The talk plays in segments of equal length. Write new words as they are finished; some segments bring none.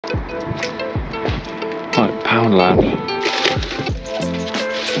Right, Poundland.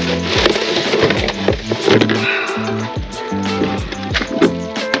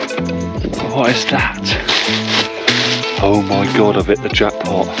 What is that? Oh my god, I've hit the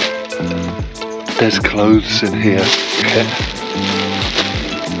jackpot. There's clothes in here. Okay.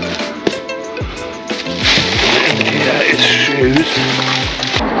 Yeah, it's shoes.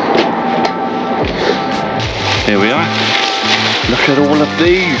 Here we are. Look at all of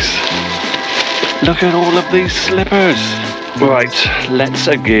these. Look at all of these slippers. Right, let's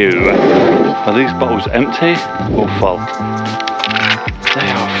go. Are these bottles empty or full? They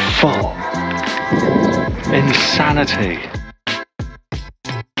are full. Insanity.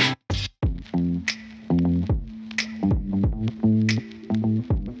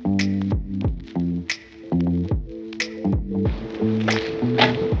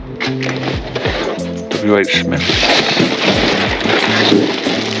 WH Smith.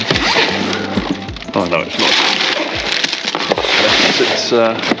 Oh no, it's not. It's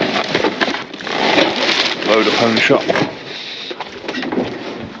Vodafone shop.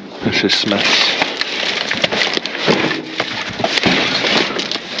 This is Smith's.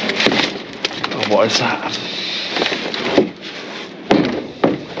 Oh, what is that?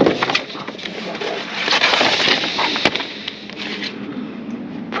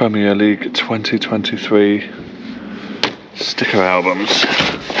 Premier League 2023 sticker albums.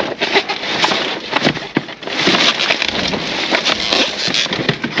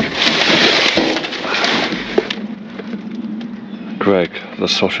 Greg, the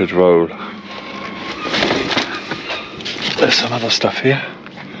sausage roll. There's some other stuff here.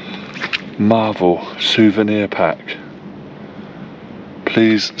 Marvel souvenir pack.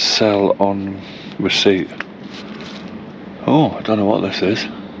 Please sell on receipt. Oh, I don't know what this is.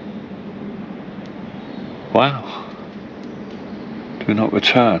 Wow. Do not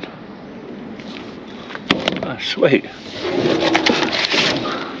return. Oh, sweet.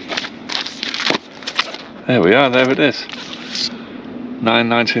 There we are, there it is.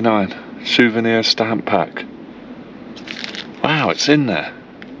 $9.99 souvenir stamp pack. Wow, it's in there.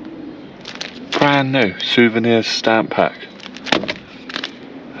 Brand new souvenir stamp pack.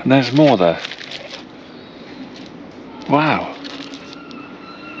 And there's more there. Wow.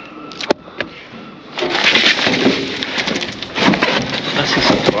 That's a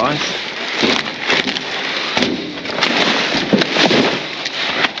surprise.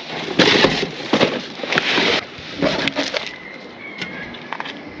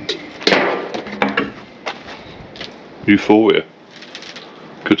 Euphoria.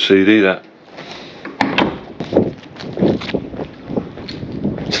 Good CD that.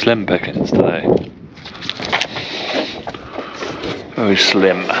 Slim pickings today. Very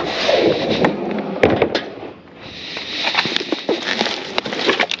slim.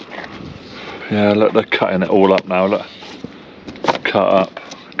 Yeah, look, they're cutting it all up now, look. Cut up,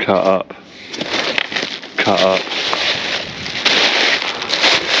 cut up, cut up.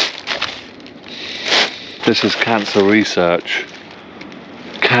 This is Cancer Research.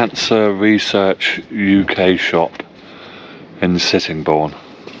 Cancer Research UK shop in Sittingbourne.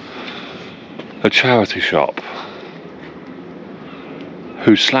 A charity shop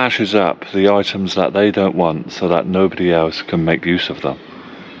who slashes up the items that they don't want so that nobody else can make use of them.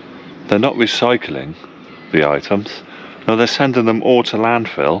 They're not recycling the items. No, they're sending them all to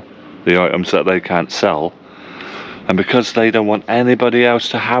landfill, the items that they can't sell. And because they don't want anybody else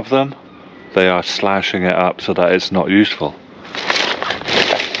to have them, they are slashing it up so that it's not useful.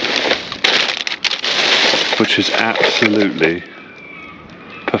 Which is absolutely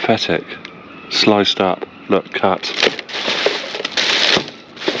pathetic. Sliced up, look, cut.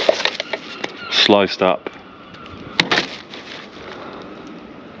 Sliced up.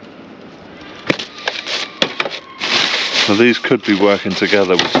 Now these could be working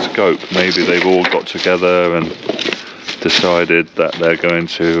together with Scope. Maybe they've all got together and decided that they're going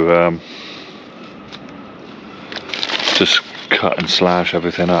to just cut and slash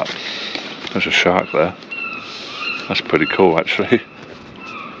everything up. There's a shark there. That's pretty cool, actually.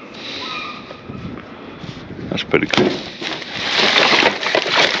 That's pretty cool.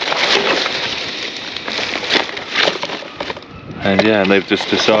 And yeah, and they've just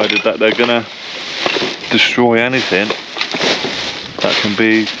decided that they're gonna destroy anything that can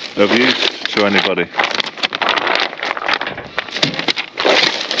be of use to anybody.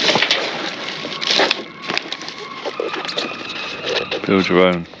 Build your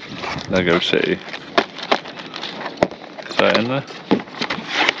own Lego city. Is that in there?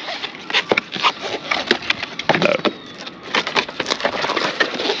 No.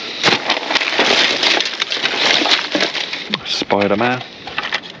 Spider-Man.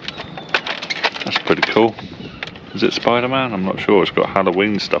 That's pretty cool. Is it Spider-Man? I'm not sure. It's got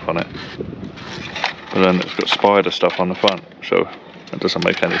Halloween stuff on it. But then it's got spider stuff on the front, so that doesn't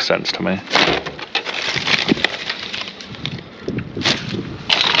make any sense to me.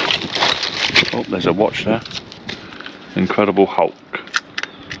 Oh, there's a watch there. Incredible Hulk.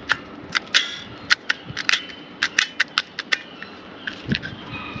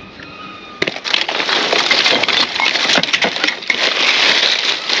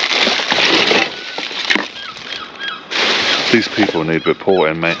 These people need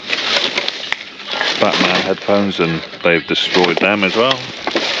reporting, mate. Batman headphones, and they've destroyed them as well.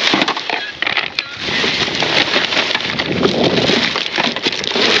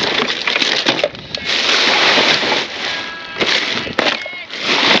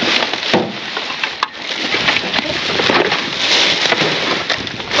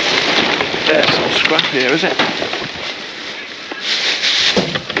 There's some scrap here, is it?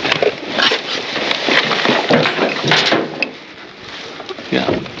 Yeah.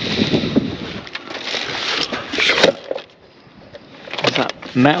 Is that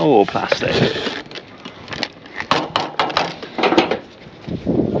metal or plastic?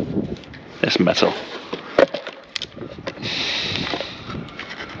 It's metal.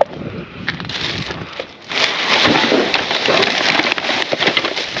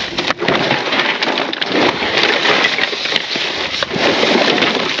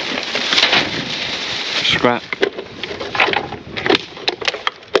 Scrap.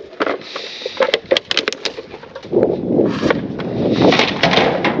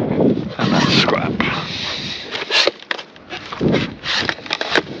 And that's scrap.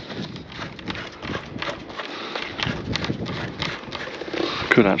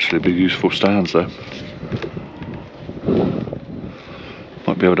 Could actually be useful stands though.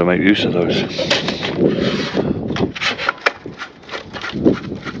 Might be able to make use of those.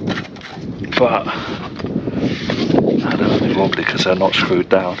 But I don't think probably because they're not screwed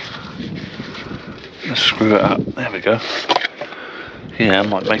down. Let's screw it up. There we go. Yeah, I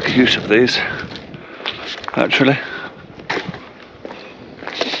might make use of these actually.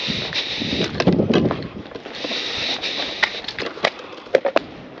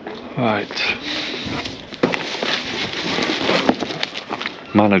 Right.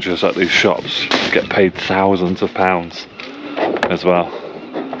 Managers at these shops get paid thousands of pounds as well.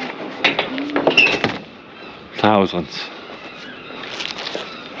 Thousands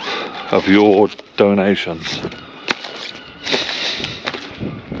of your donations.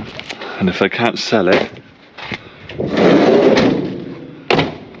 And if they can't sell it,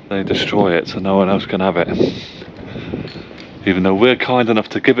 they destroy it so no one else can have it. Even though we're kind enough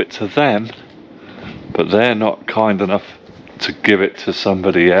to give it to them, but they're not kind enough to give it to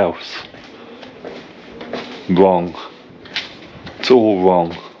somebody else. Wrong. It's all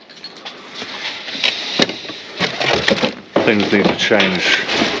wrong. Things need to change.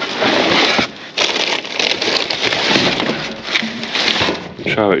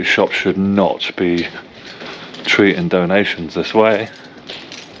 Charity shops should not be treating donations this way.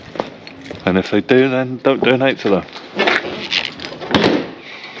 And if they do, then don't donate to them.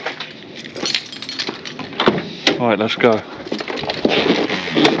 Right, let's go.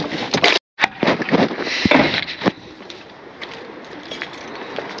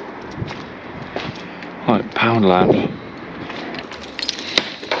 Right, Poundland.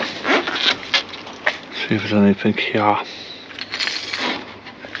 See if there's anything here.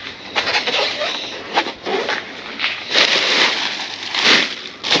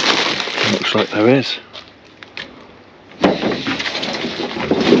 Looks like there is.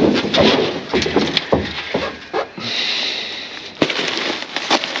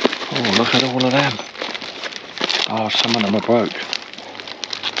 Oh, look at all of them. Oh, some of them are broke.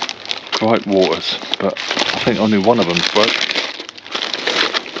 Bright waters, but I think only one of them's broke.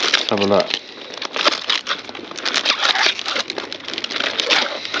 Let's have a look.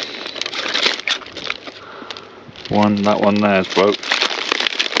 That one there's broke.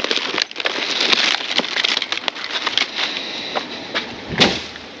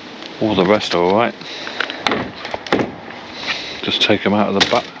 All the rest are alright. Just take them out of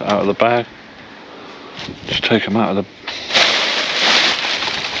the bag. Just take them out of the.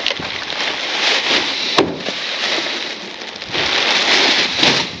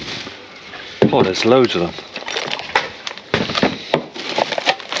 Oh, there's loads of them.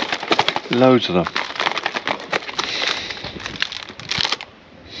 Loads of them.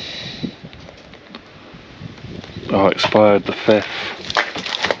 Oh, expired the 5th.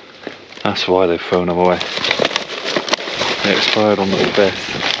 That's why they've thrown them away. They expired on the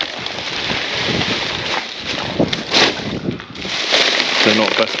 5th. They're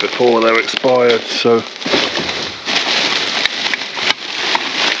not request before they're expired, so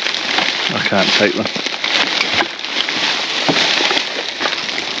I can't take them.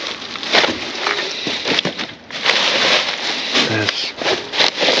 There's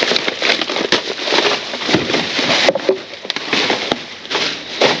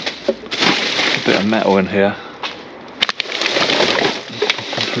a bit of metal in here.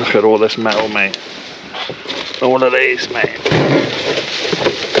 Look at all this metal, mate. All of these, mate.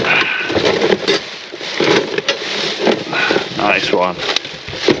 Nice one.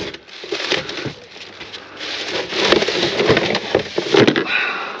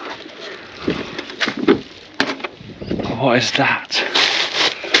 What is that?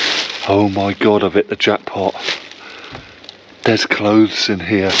 Oh my god, I've hit the jackpot. There's clothes in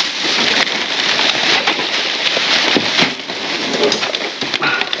here.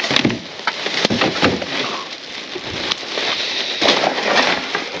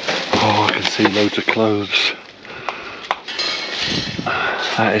 Oh, I can see loads of clothes.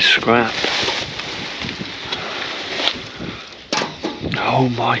 That is scrap. Oh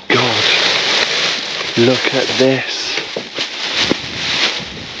my god. Look at this.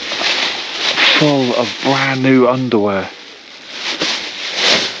 Full of brand new underwear.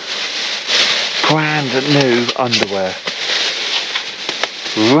 Brand new underwear.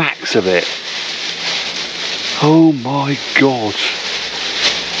 Racks of it. Oh my god.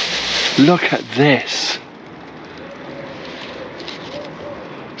 Look at this.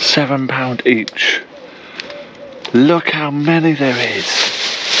 £7 each. Look how many there is.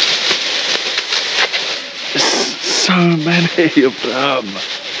 So many of them.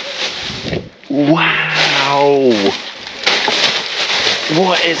 Wow.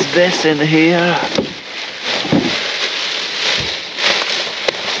 What is this in here?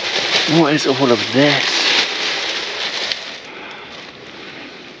 What is all of this?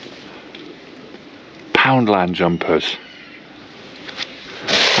 Poundland jumpers.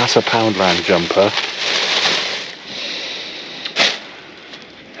 That's a Poundland jumper.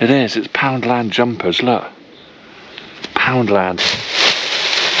 It is, it's Poundland jumpers, look. Poundland.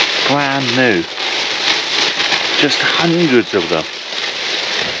 Brand new. Just hundreds of them.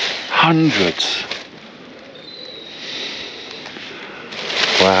 Hundreds.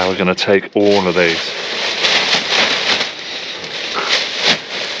 Wow, we're going to take all of these.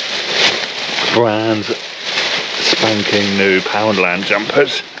 Brand spanking new Poundland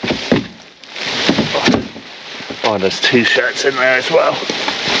jumpers. Oh, there's t-shirts in there as well.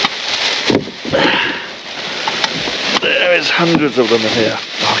 There is hundreds of them in here.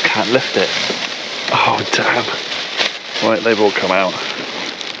 Oh, I can't lift it. Oh, damn. Right, they've all come out.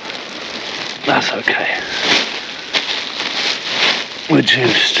 That's okay.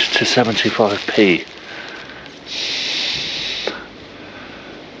 Reduced to 75p.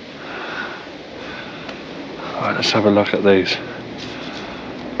 Alright, let's have a look at these.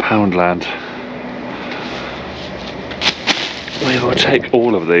 Poundland. We will take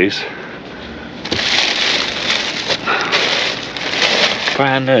all of these.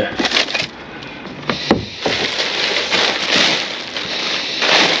 Brand new.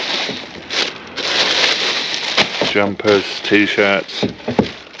 Jumpers, t-shirts,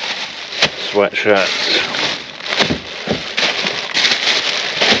 sweatshirts.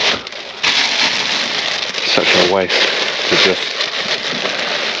 Such a waste to just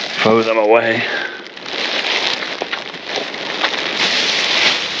throw them away.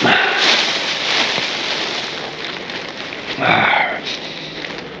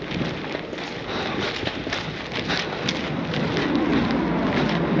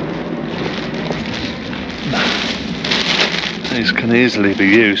 These can easily be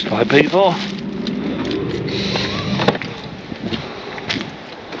used by people.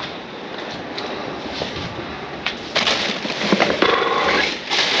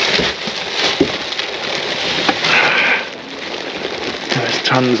 There's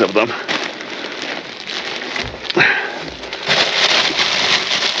tons of them.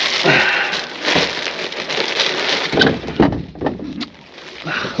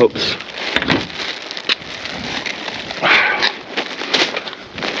 Oops.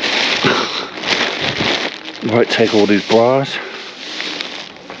 Right, take all these bras.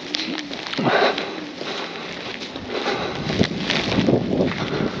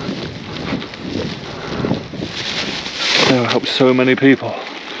 They'll help so many people.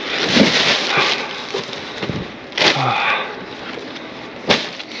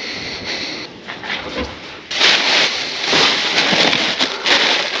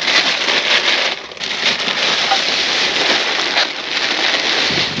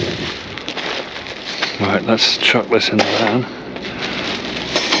 Right, let's chuck this in the van.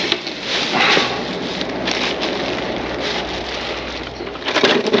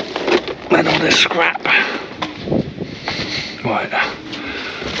 of scrap. Right,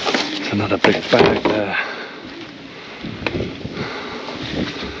 there's another big bag there.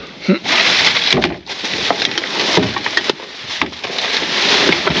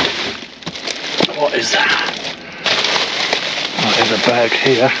 What is that? Oh, there's a bag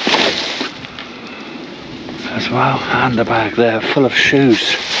here as well, and a bag there full of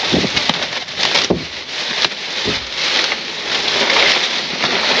shoes.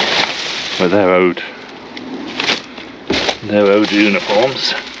 Well, they're owed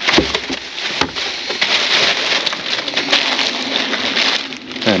uniforms.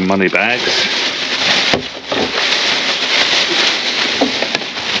 They're money bags.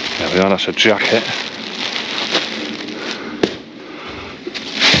 There we are, that's a jacket.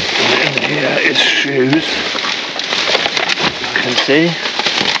 And in here is shoes. You can see.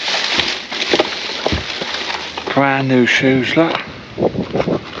 Brand new shoes, look.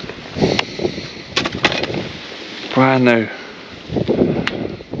 Brand new.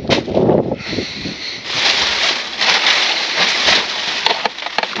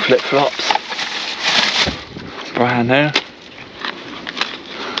 Flip flops. Brand new.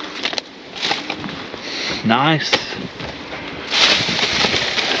 Nice.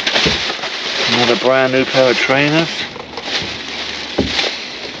 Another brand new pair of trainers.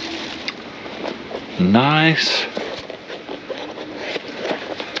 Nice.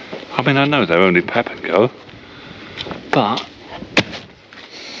 I mean, I know they're only pep and go, but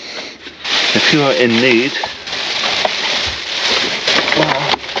if you are in need,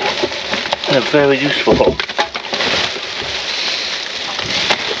 well, they're very useful.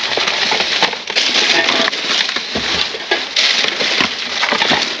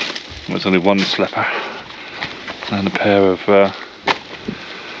 There's only one slipper and a pair of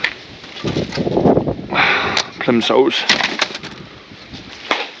plimsolls.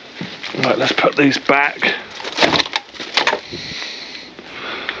 Right, let's put these back.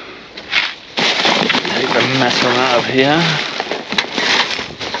 Take the metal out of here.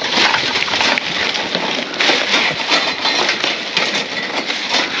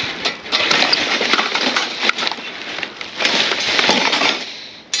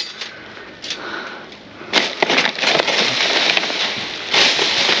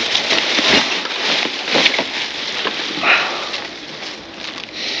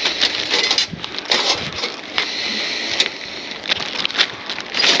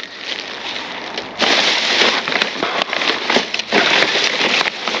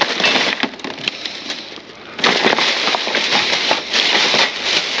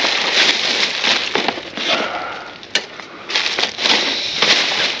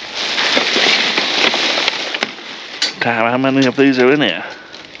 Damn, how many of these are in here?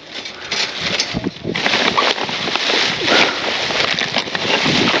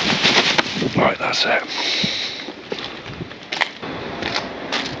 Right, that's it.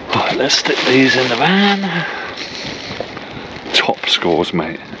 Right, let's stick these in the van. Top scores,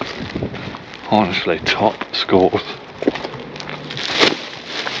 mate. Honestly, top scores.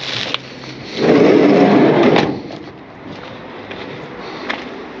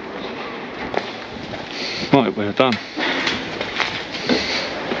 Right, we're done.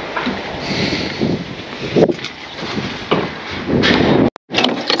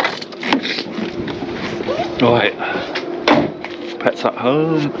 Right, pets at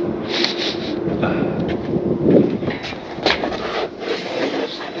home.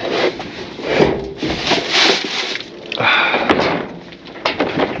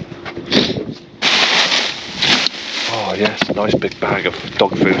 Oh yes, nice big bag of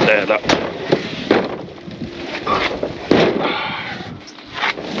dog food there, look.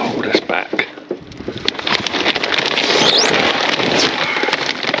 Pull this back.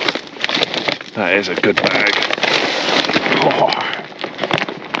 That is a good bag. Oh,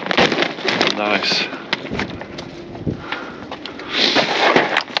 nice.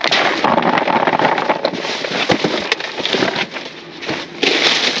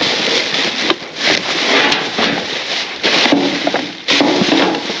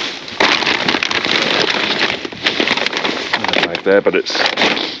 There's a bag there, but it's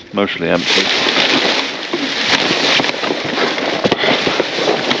mostly empty.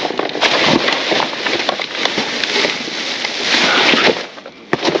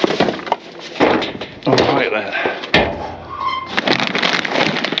 Alright then.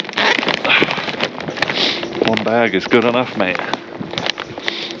 One bag is good enough, mate.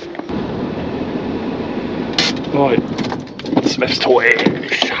 Right, Smith's toys.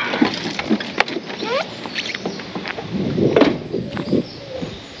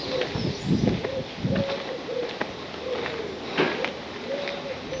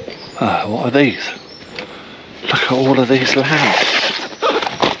 Ah. What are these? Look at all of these lamps.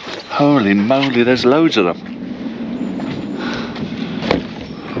 Holy moly, there's loads of them.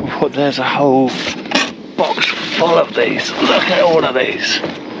 What, there's a whole box full of these. Look at all of these.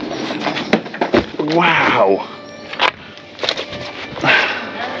 Wow.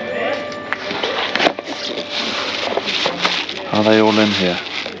 Are they all in here?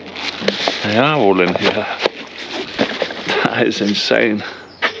 They are all in here. That is insane.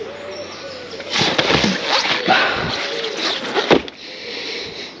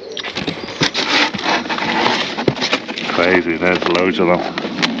 Crazy, there's loads of them.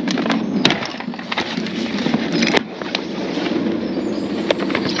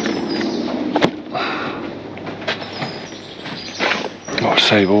 I'll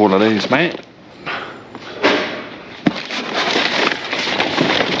save all of these, mate.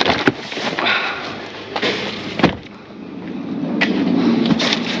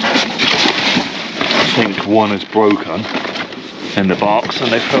 I think one is broken in the box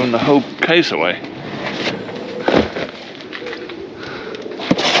and they've thrown the whole case away.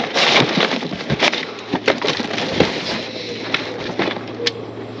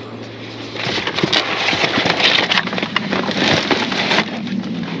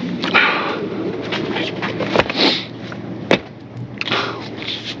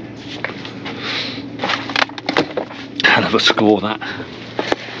 Hell of a score, that.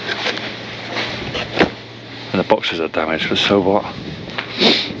 And the boxes are damaged, but so what?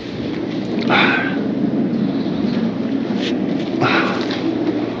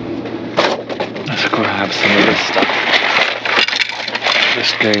 Let's grab some of this stuff.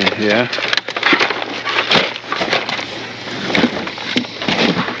 This game here.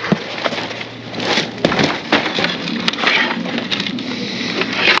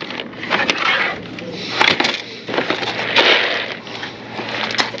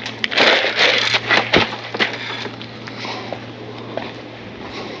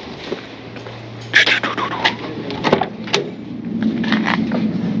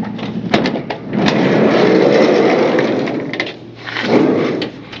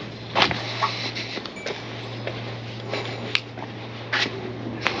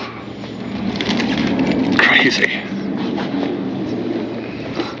 Crazy.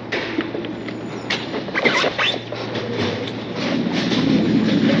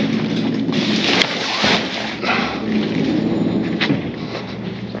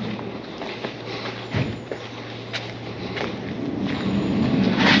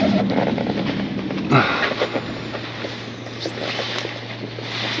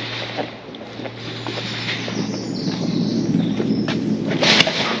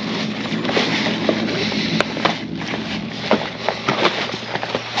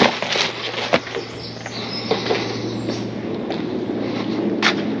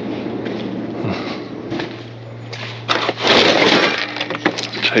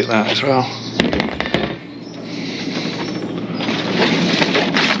 Take that as well.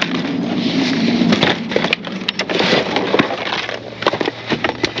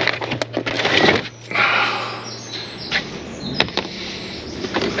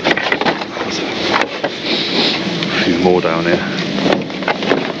 A few more down here.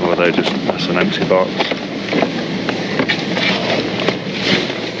 Or are they just, that's an empty box.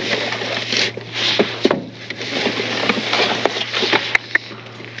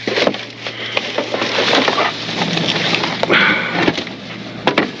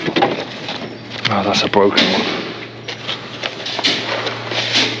 Oh, that's a broken one.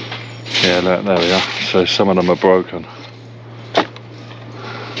 Yeah, look, there we are. So some of them are broken.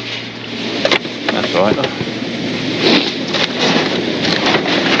 That's all right though.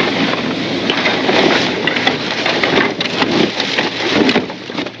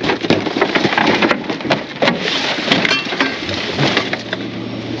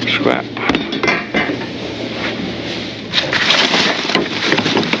 Scrap.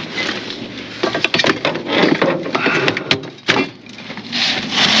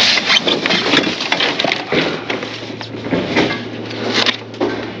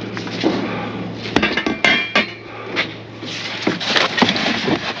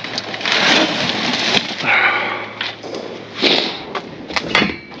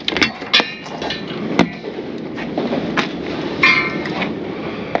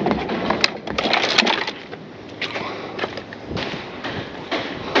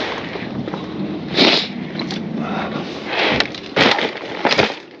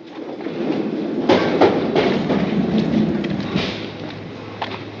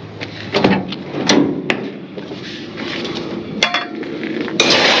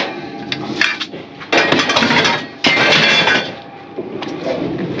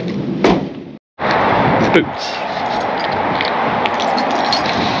 boots.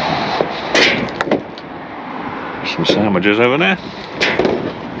 Some sandwiches over there.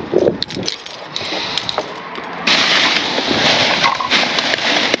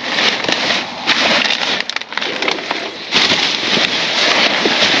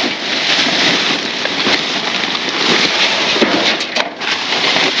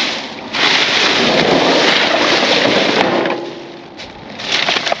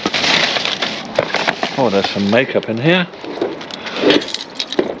 Oh, there's some makeup in here.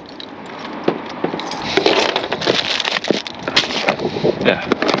 Yeah,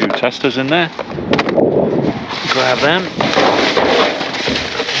 a few testers in there. Grab them.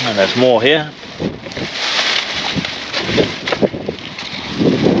 And there's more here.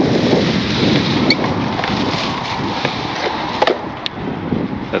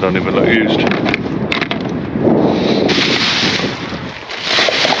 They don't even look used.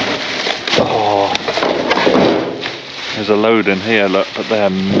 Oh, there's a load in here, look, but they're a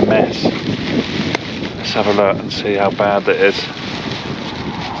mess. Let's have a look and see how bad that is.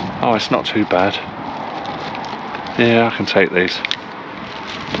 Oh, it's not too bad. Yeah, I can take these.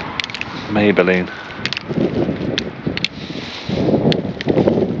 Maybelline.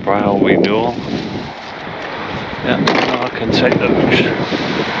 Brow renewal. Yeah, I can take those.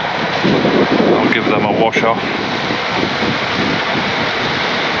 I'll give them a wash off.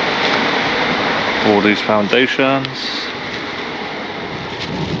 All these foundations.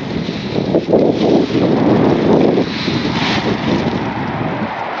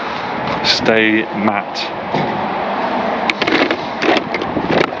 Stay matte.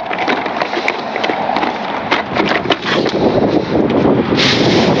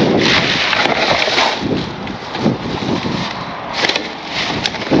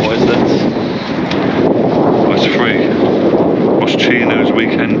 What is this? Oh, it's free. Moschino's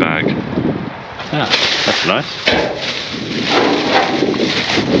weekend bag. Yeah, that's nice.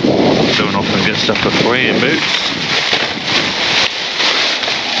 Don't often get stuff for free in Boots.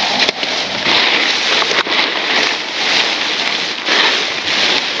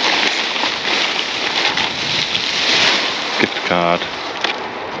 Gift card.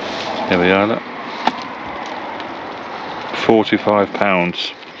 Here we are, look.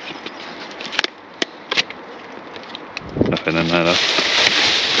 £45. Nothing in there though.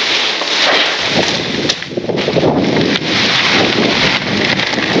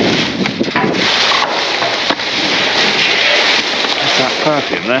 Is that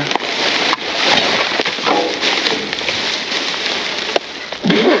perfume there?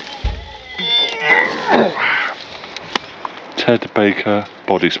 Ted Baker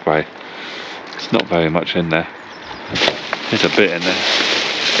body spray. It's not very much in there. There's a bit in there.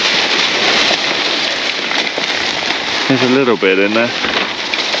 There's a little bit in there.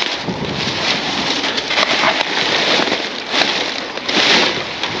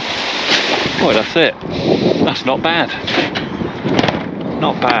 Oh, that's it. That's not bad.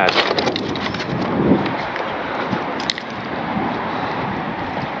 Not bad.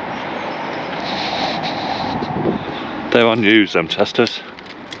 They're unused, them testers.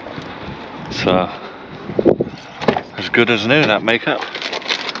 So, as good as new, that makeup.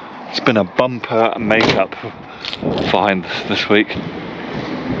 It's been a bumper makeup find this week.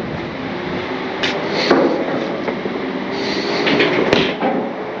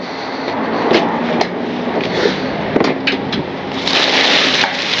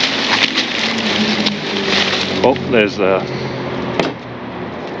 Oh, there's a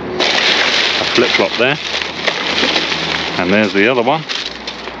flip-flop there. And there's the other one.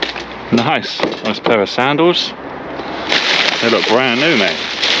 Nice pair of sandals. They look brand new, mate.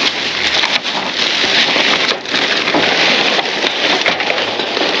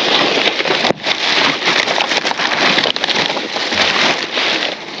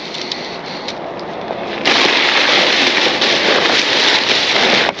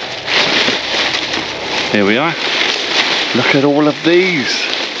 Here we are. Look at all of these.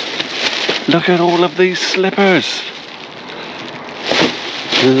 Look at all of these slippers.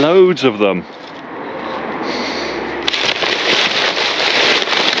 Loads of them.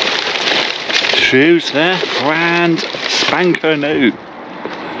 Shoes there, brand spanker new.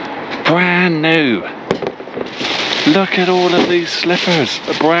 Brand new. Look at all of these slippers,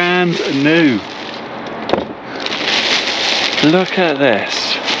 brand new. Look at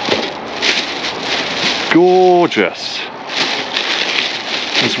this. Gorgeous.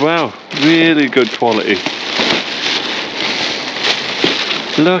 As well, really good quality.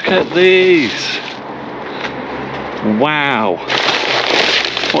 Look at these. Wow.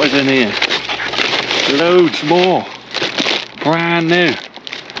 What is in here? Loads more. Brand new.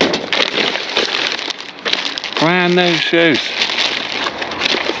 Brand new shoes.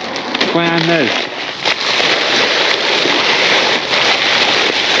 Brand new.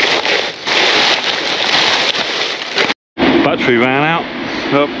 Battery ran out.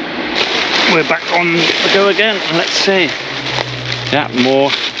 Oh, we're back on the go again. Let's see. Yeah,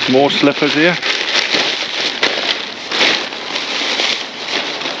 more slippers here.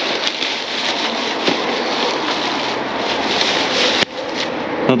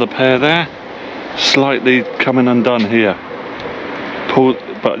 Another pair there. Slightly coming undone here.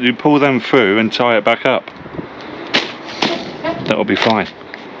 But you pull them through and tie it back up. That'll be fine.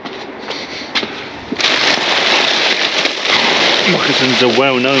 Moccasins are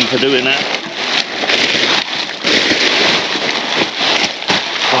well known for doing that.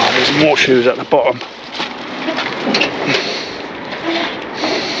 Oh, there's more shoes at the bottom.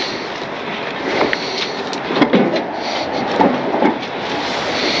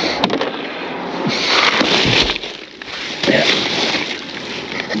 Yeah.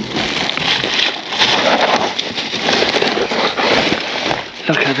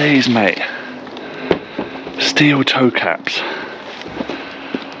 Look at these, mate. Steel toe caps.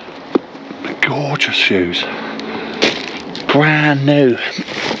 Gorgeous shoes. Brand new.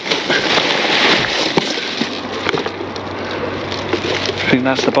 Think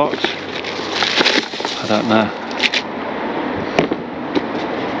that's the box? I don't know.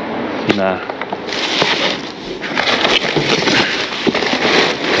 Nah.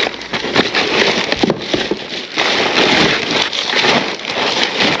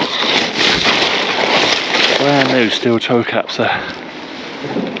 Brand new steel toe caps there.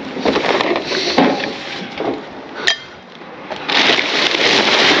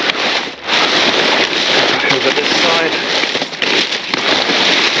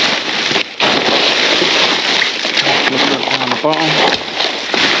 Bottom.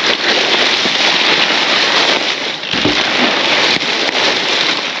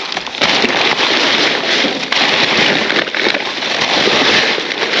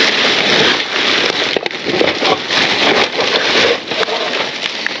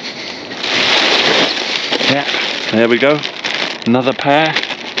 Yeah, there we go. Another pair.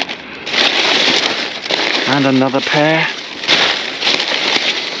 And another pair.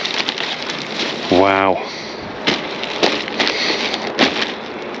 Wow.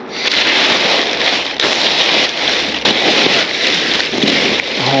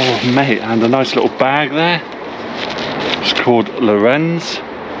 Oh mate, and a nice little bag there. It's called Lorenz.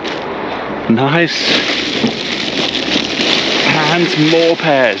 Nice. And more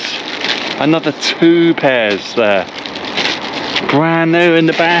pairs. Another 2 pairs there. Brand new in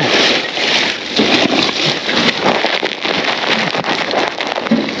the bag.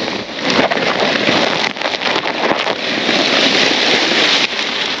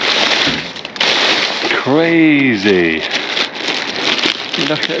 Crazy.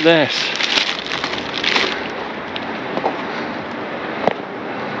 Look at this.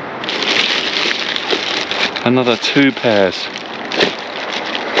 Another 2 pairs.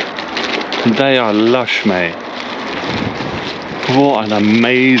 They are lush, mate. What an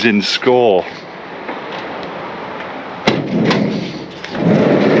amazing score.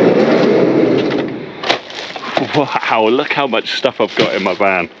 Wow, look how much stuff I've got in my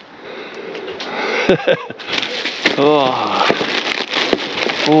van. Oh.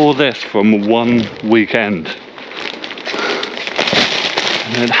 All this from one weekend.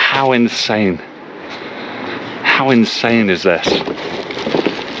 And how insane is this?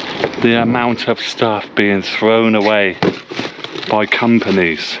 The amount of stuff being thrown away by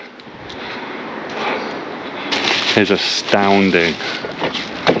companies is astounding.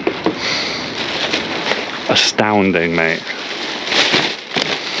 Astounding, mate.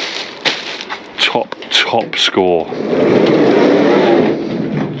 Top score.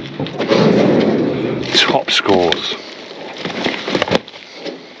 Top scores.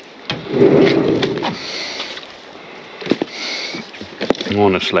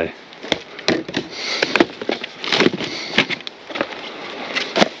 Honestly.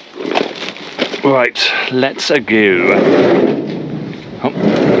 Right, let's go. Oh,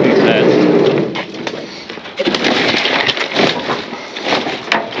 he's there.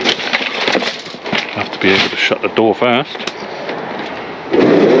 Have to be able to shut the door first.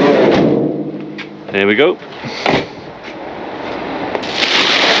 There we go.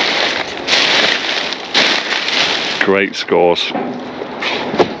 Great scores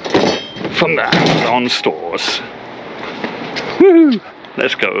from the Amazon stores. Woohoo!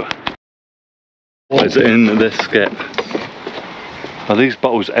 Let's go. What is in this skip? Are these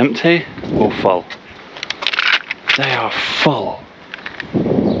bottles empty or full? They are full.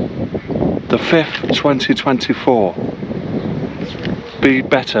 The 5th, 2024. Be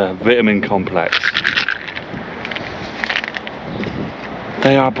Better Vitamin Complex.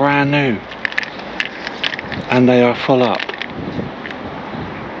 They are brand new. And they are full up.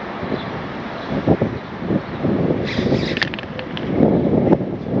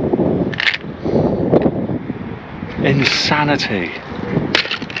 Insanity.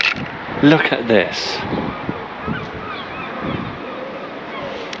 Look at this.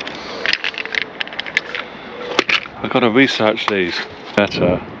 I've got to research these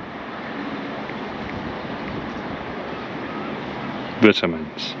better.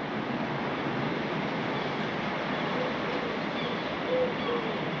 Vitamins.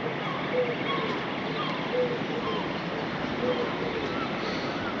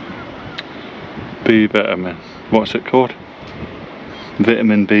 B vitamin. What's it called?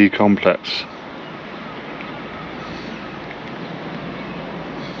 Vitamin B complex.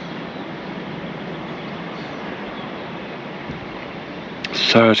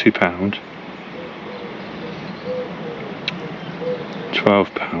 £30.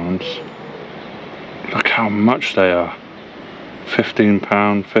 £12. Look how much they are. £15,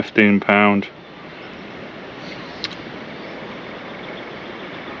 £15.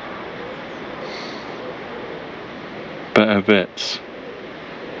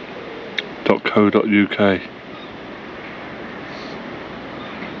 bettervits.co.uk.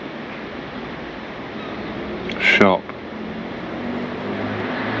 Shop.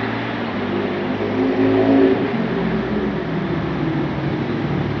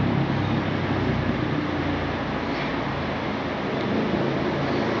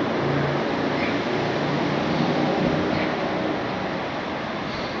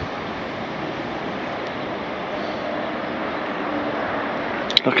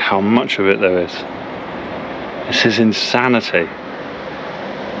 Look how much of it there is. This is insanity.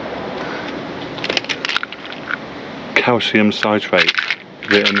 Calcium citrate,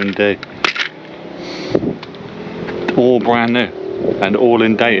 vitamin D. All brand new and all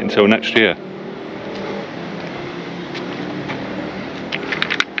in date until next year.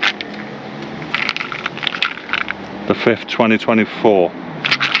 The 5th, 2024.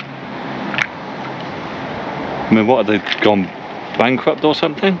 I mean, what, have they gone bankrupt or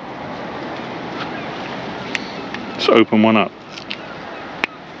something? Let's open one up.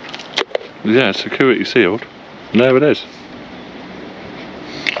 Yeah, security sealed. There it is.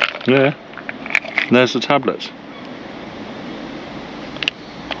 Yeah, there's the tablets.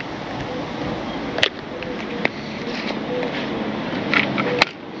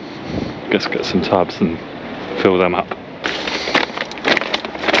 Let's get some tubs and fill them up.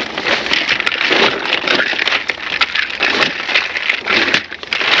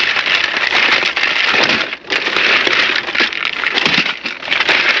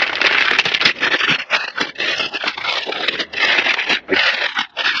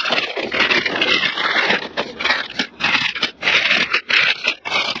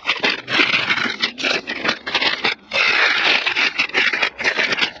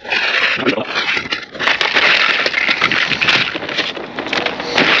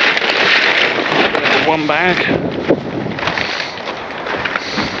 One bag.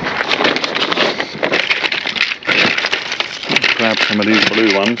 Grab some of these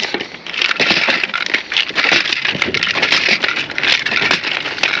blue ones.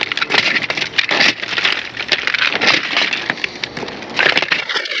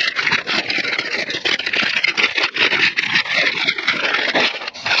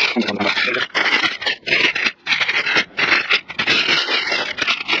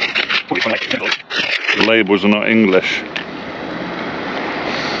 The labels are not English.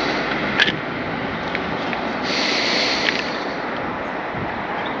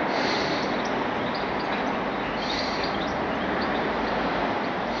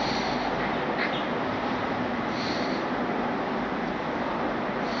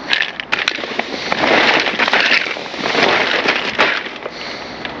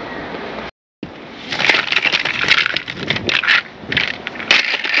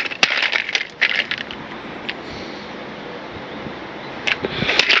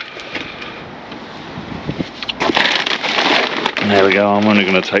 There we go, I'm only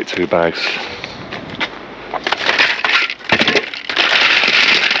going to take 2 bags.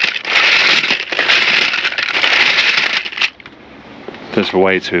 There's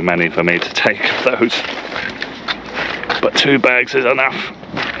way too many for me to take of those, but 2 bags is enough.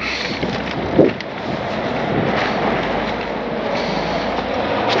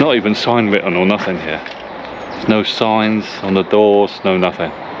 It's not even sign written or nothing here. There's no signs on the doors, no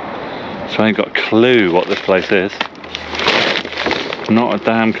nothing. So I ain't got a clue what this place is. Not a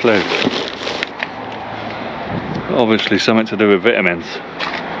damn clue. Obviously something to do with vitamins.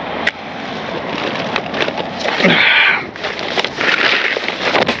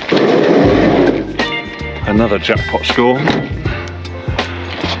 Another jackpot score.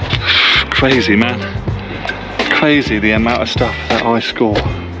 Crazy, man. Crazy the amount of stuff that I score.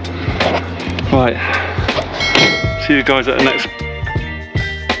 Right. See you guys at the next